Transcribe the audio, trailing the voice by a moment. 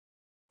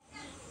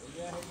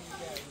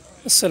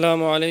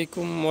Assalamu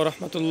alaikum wa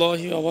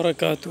rahmatullahi wa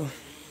barakatuh.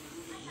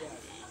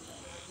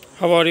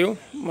 How are you,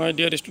 my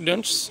dear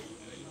students?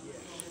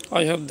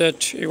 I hope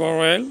that you are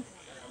well.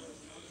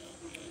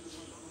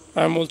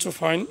 I am also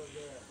fine.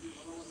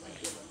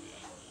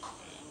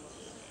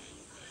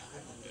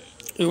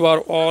 You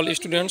are all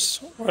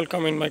students.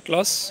 Welcome in my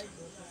class.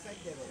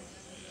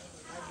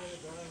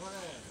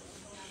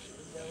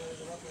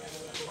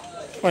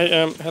 I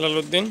am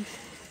Helal Uddin,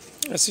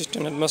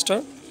 Assistant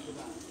Headmaster,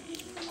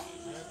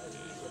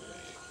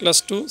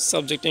 Class 2,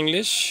 Subject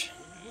English.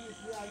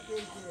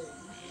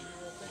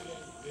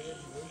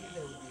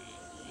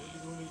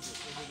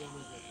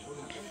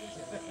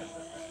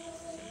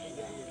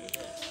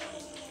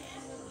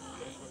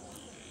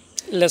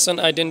 Lesson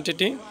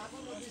Identity,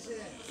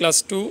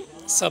 Class 2,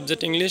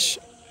 Subject English,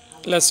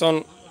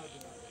 Lesson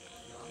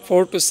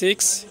 4 to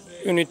 6,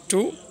 Unit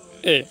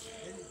 2A.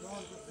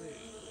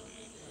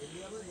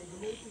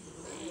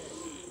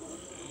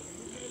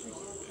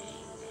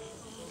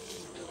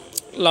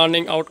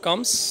 Learning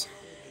outcomes.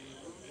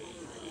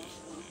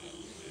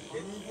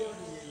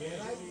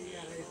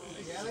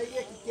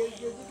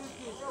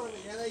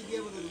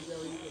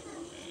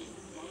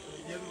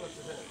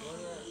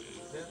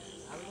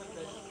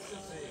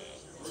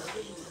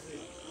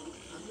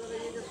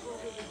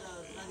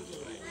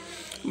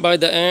 By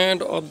the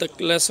end of the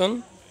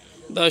lesson,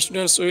 the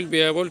students will be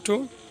able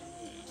to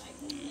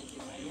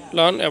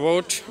learn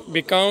about,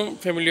 become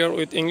familiar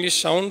with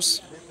English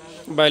sounds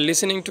by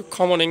listening to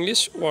common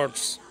English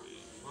words.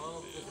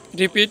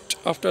 Repeat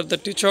after the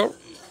teacher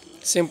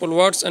simple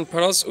words and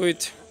phrases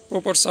with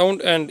proper sound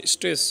and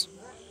stress.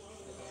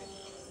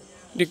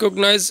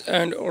 Recognize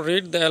and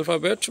read the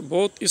alphabet,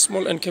 both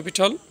small and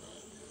capital,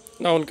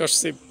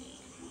 non-cursive.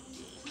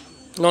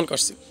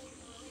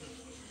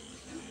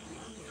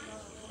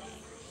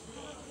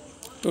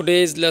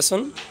 Today's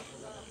lesson,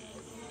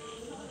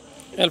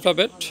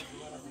 alphabet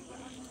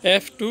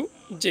F to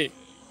J.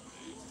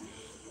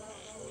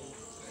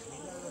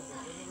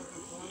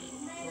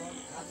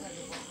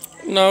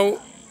 Now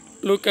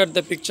look at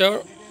the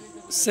picture.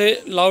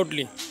 Say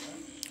loudly,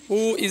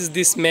 who is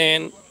this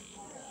man?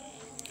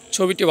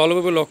 ছবিটি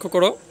ভালোভাবে লক্ষ্য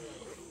করো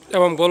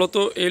এবং বলো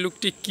তো এই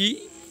লোকটি কি,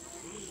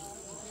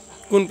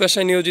 কোন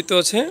পেশায় নিয়োজিত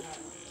আছে?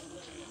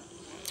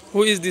 Who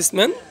is this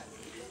man?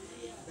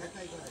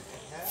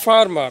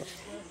 Farmer,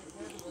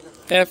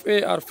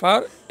 FAR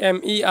fur,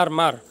 MER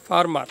মার,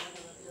 ফার্মার।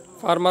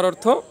 ফার্মার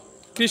অর্থ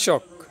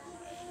কৃষক।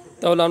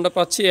 তাহলে আমরা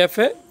পাচ্ছি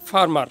FA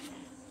ফার্মার।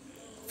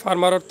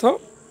 ফার্মার অর্থ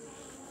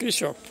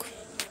কৃষক।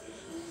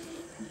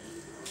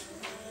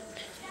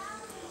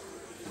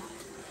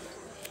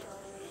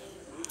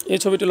 এই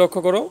ছবিটি লক্ষ্য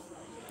করো।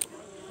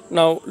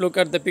 নাও look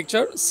at the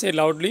picture, say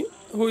loudly,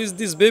 who is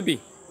this baby?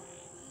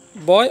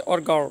 Boy or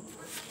girl?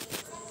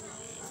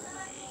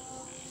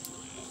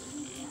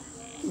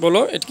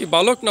 বলো, এটা কি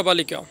বালক না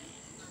বালিকা?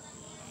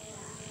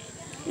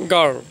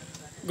 গার্ল।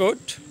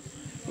 গুড।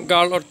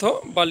 গার্ল অর্থ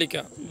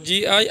বালিকা,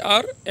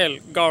 GIRL,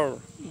 girl,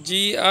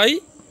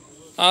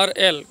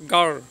 GIRL,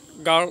 girl.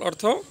 Girl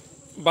অর্থ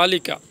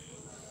বালিকা।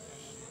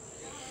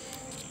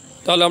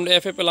 তাহলে আমরা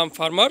FA পেলাম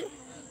ফার্মার,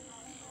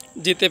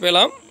 জিতে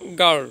পেলাম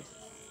girl.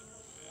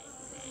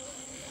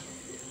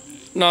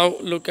 Now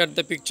look at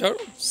the picture,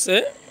 say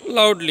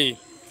loudly,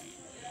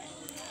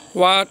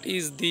 what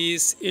is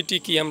this? এটি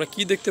কি? আমরা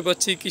কি দেখতে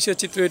পাচ্ছি? কিসের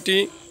চিত্র এটি?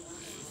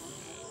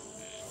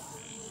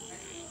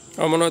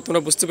 আমার মনে হয়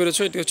তোমরা বুঝতে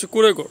পেরেছো, এটি হচ্ছে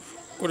কুড়েঘর।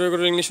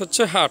 কুড়েঘরের ইংলিশ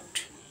হচ্ছে হাট,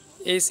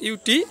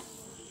 HUT,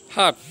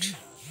 হাট,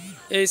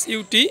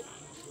 HUT,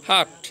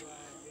 হাট।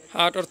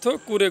 হাট অর্থ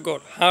কুড়েঘর,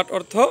 হাট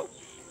অর্থ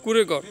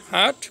কুড়েঘর,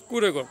 হাট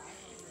কুড়েঘর।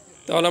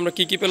 তাহলে আমরা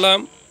কি কি পেলাম?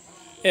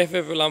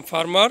 FA পেলাম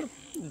ফার্মার,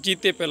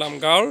 জিতে পেলাম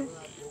গার্ল,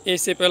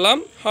 এসে পেলাম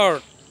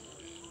হার্ট,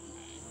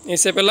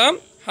 এসে পেলাম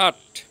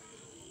হাট।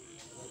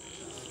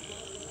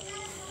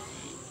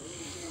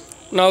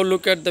 নাও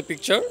look at the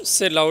picture,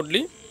 say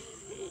loudly,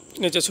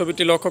 নিচে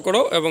ছবিটি লক্ষ্য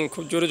করো এবং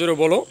খুব জোরে জোরে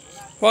বলো,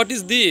 হোয়াট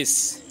ইজ দিস?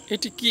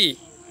 এটি কি?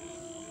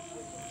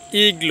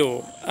 Igloo,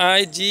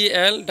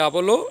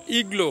 IGLO,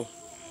 igloo,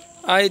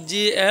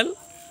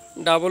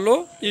 IGLO,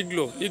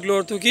 igloo. Igloo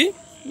অর্থ কি?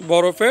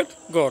 বরফের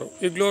ঘর।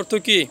 ইগলো অর্থ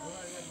কি?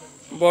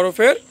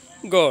 বরফের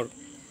ঘর।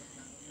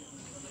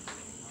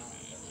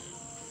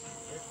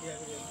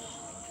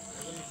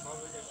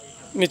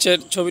 নিচের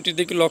ছবিটির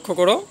দিকে লক্ষ্য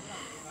করো,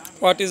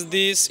 হোয়াট ইজ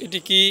দিস? এটি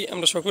কি?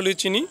 আমরা সকলেই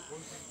চিনি,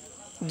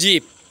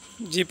 জিপ।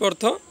 জিপ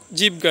অর্থ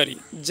জিপ গাড়ি,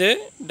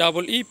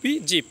 JEEP,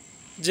 zip,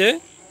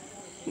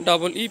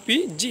 JEEP,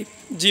 zip.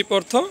 Zip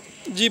অর্থ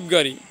জিপ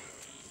গাড়ি।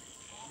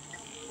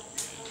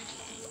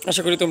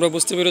 আশা করি তোমরা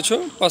বুঝতে পেরেছো।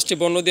 5টি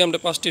বর্ণ দিয়ে আমরা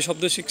 5টি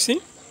শব্দ শিখছি।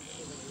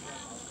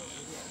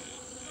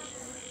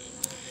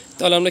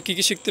 তাহলে আমরা কি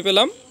কি শিখতে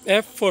পেলাম?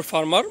 F for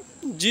farmer,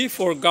 G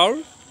for girl,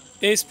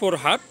 H for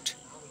হাট,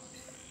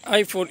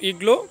 I for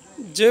igloo,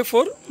 J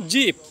for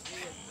zip.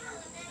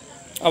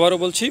 আবারও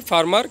বলছি,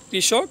 ফার্মার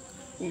কৃষক,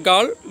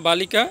 গার্ল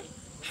বালিকা,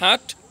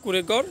 হাট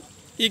কুড়েঘর,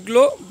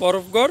 ইগলো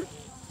বরফঘর,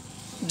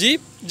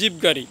 জিপ জিপ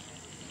গাড়ি।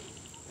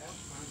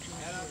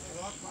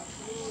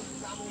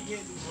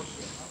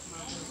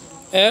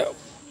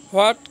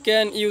 What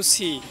can you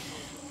C,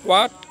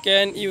 what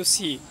can you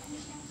C,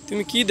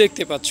 তুমি কি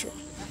দেখতে পাচ্ছ?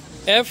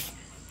 F,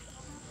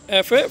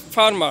 F a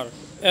farmer,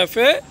 F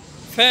A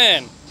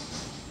fan.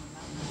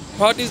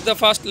 What is the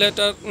first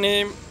letter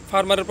name,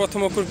 ফার্মারের প্রথম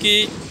অক্ষর কি?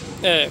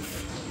 এফ।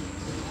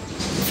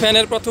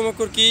 ফ্যানের প্রথম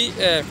অক্ষর কি?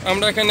 এফ।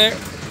 আমরা এখানে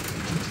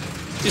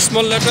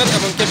স্মল লেটার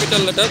এবং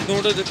ক্যাপিটাল লেটার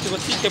দুটোই দেখতে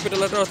পাচ্ছি। ক্যাপিটাল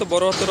লেটার অর্থ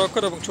বড় হাতের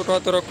অক্ষর এবং ছোট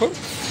হাতের অক্ষর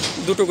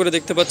দুটো করে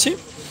দেখতে পাচ্ছি।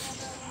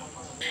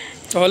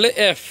 তাহলে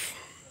F.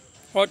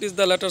 What is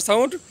the letter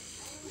sound,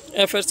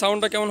 F এর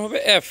সাউন্ডটা কেমন হবে?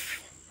 এফ।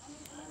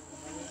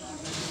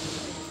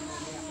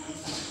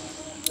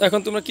 এখন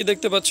তোমরা কি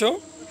দেখতে পাচ্ছ?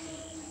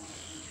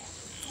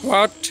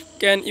 What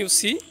can you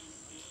C,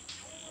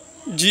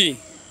 G,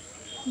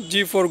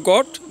 G for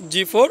goat,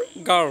 G for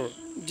girl,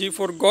 G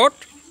for goat,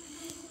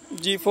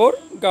 G for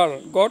girl,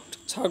 goat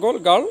ছাগল,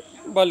 গার্ল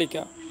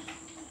বালিকা।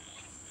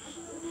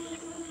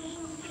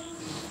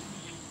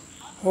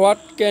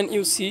 What can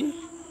you C,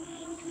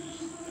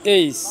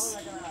 H,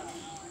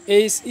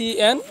 H E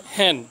N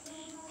হ্যান,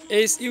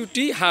 এইচ ইউ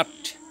টি হাট।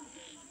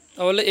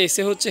 তাহলে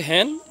এইসে হচ্ছে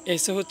হ্যান,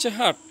 এইসে হচ্ছে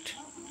হাট।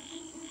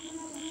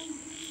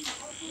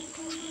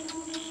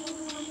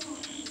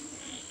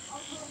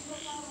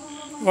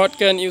 হোয়াট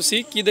ক্যান ইউ সি,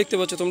 কি দেখতে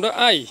পাচ্ছ তোমরা?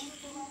 আই,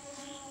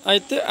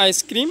 আইতে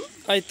আইসক্রিম,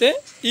 আইতে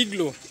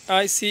igloo,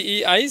 I C E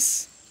ice,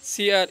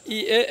 C R E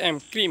A M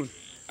cream,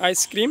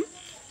 ice cream,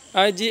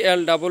 I G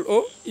L double O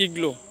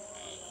igloo.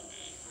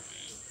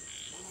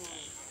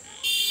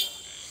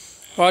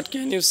 What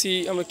can you C,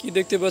 আমরা কি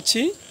দেখতে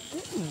পাচ্ছি?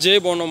 যে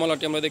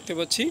বর্ণমালাটি আমরা দেখতে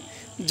পাচ্ছি।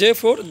 জে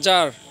ফর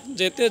জার,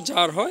 যেতে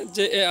জার হয়,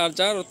 জে এ আর,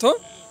 জার অর্থ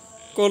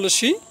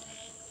কলসি,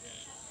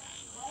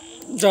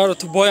 যার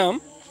অর্থ বয়াম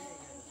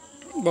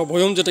বা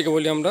বয়ম যেটাকে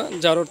বলি আমরা,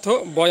 যার অর্থ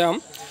বয়াম।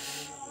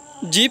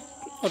 জিপ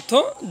অর্থ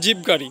জিপ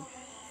গাড়ি।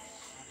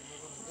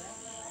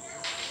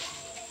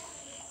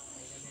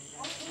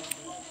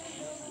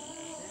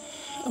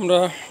 আমরা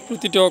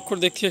প্রতিটি অক্ষর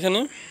দেখছি এখানে।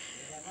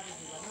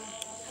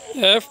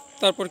 এফ,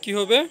 তারপর কি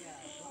হবে?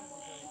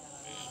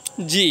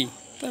 জি,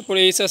 তারপর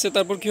এইচ আছে,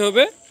 তারপর কি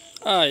হবে?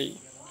 আই।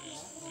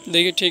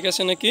 দেখি ঠিক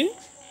আছে নাকি?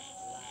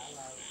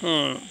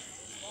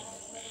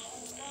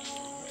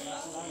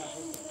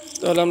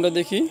 তাহলে আমরা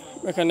দেখি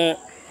এখানে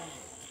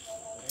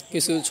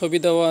কিছু ছবি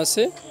দেওয়া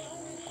আছে,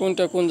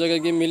 কোনটা কোন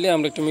জায়গায় গিয়ে মিলে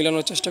আমরা একটু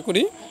মিলানোর চেষ্টা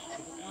করি।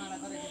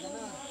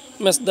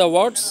 Match the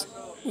words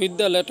with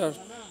the letter.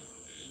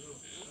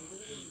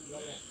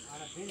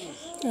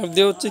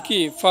 দিয়ে হচ্ছে কি?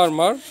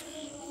 ফার্মার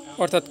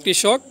অর্থাৎ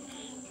কৃষক,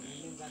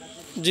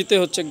 জিতে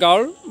হচ্ছে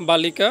গার্ল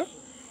বালিকা,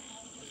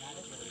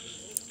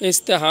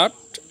 এইচতে হাট,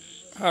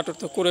 হাট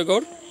অর্থ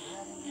কুড়েঘর,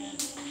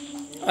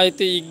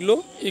 আইতে ইগলো,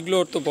 ইগলো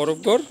অর্থ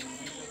বরফঘর,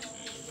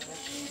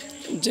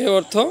 যে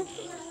অর্থ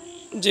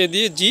যে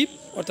দিয়ে জিপ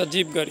অর্থাৎ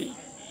জিপ গাড়ি।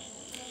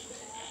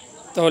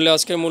 তাহলে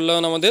আজকের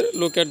মূল্যায়ন আমাদের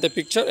look at the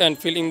picture and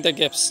fill in the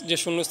gaps, যে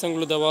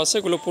শূন্যস্থানগুলো দেওয়া আছে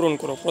এগুলো পূরণ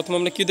করো। প্রথমে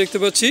আমরা কি দেখতে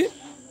পাচ্ছি?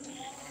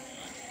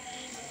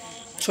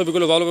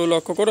 ছবিগুলো ভালোভাবে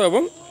লক্ষ্য করো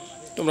এবং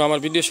তোমরা আমার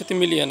ভিডিওর সাথে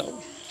মিলিয়ে নাও।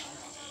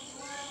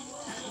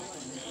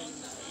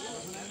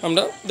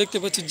 আমরা দেখতে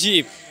পাচ্ছি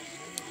জিপ,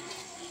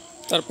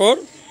 তারপর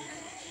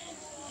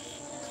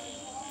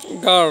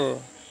গার্ল,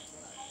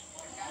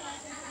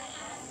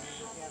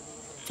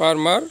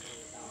 ফার্মার,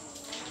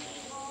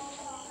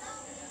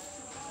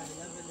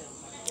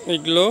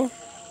 এগুলো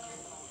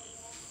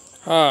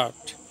হাট।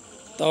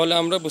 তাহলে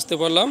আমরা বুঝতে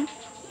পারলাম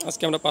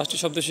আজকে আমরা 5টি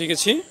শব্দ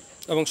শিখেছি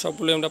এবং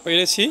সবগুলো আমরা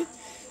পেরেছি।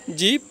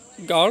 জিপ,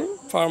 গার্ল,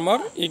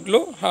 ফার্মার,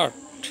 ইগলো, হাট।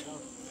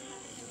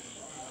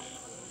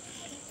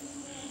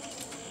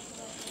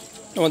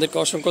 তোমাদেরকে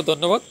অসংখ্য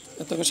ধন্যবাদ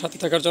এতক্ষণ সাথে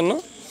থাকার জন্য।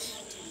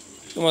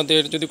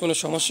 তোমাদের যদি কোনো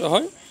সমস্যা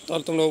হয়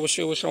তাহলে তোমরা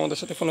অবশ্যই আমাদের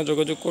সাথে ফোনে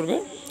যোগাযোগ করবে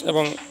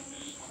এবং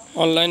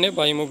অনলাইনে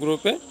বা ইমো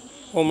গ্রুপে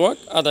হোমওয়ার্ক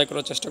আদায়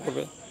করার চেষ্টা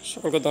করবে।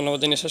 সকলকে ধন্যবাদ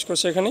জানিয়ে শেষ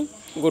করছি এখানেই।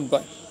 গুড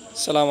বাই,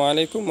 আসসালামু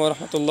আলাইকুম ওয়া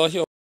রাহমাতুল্লাহি।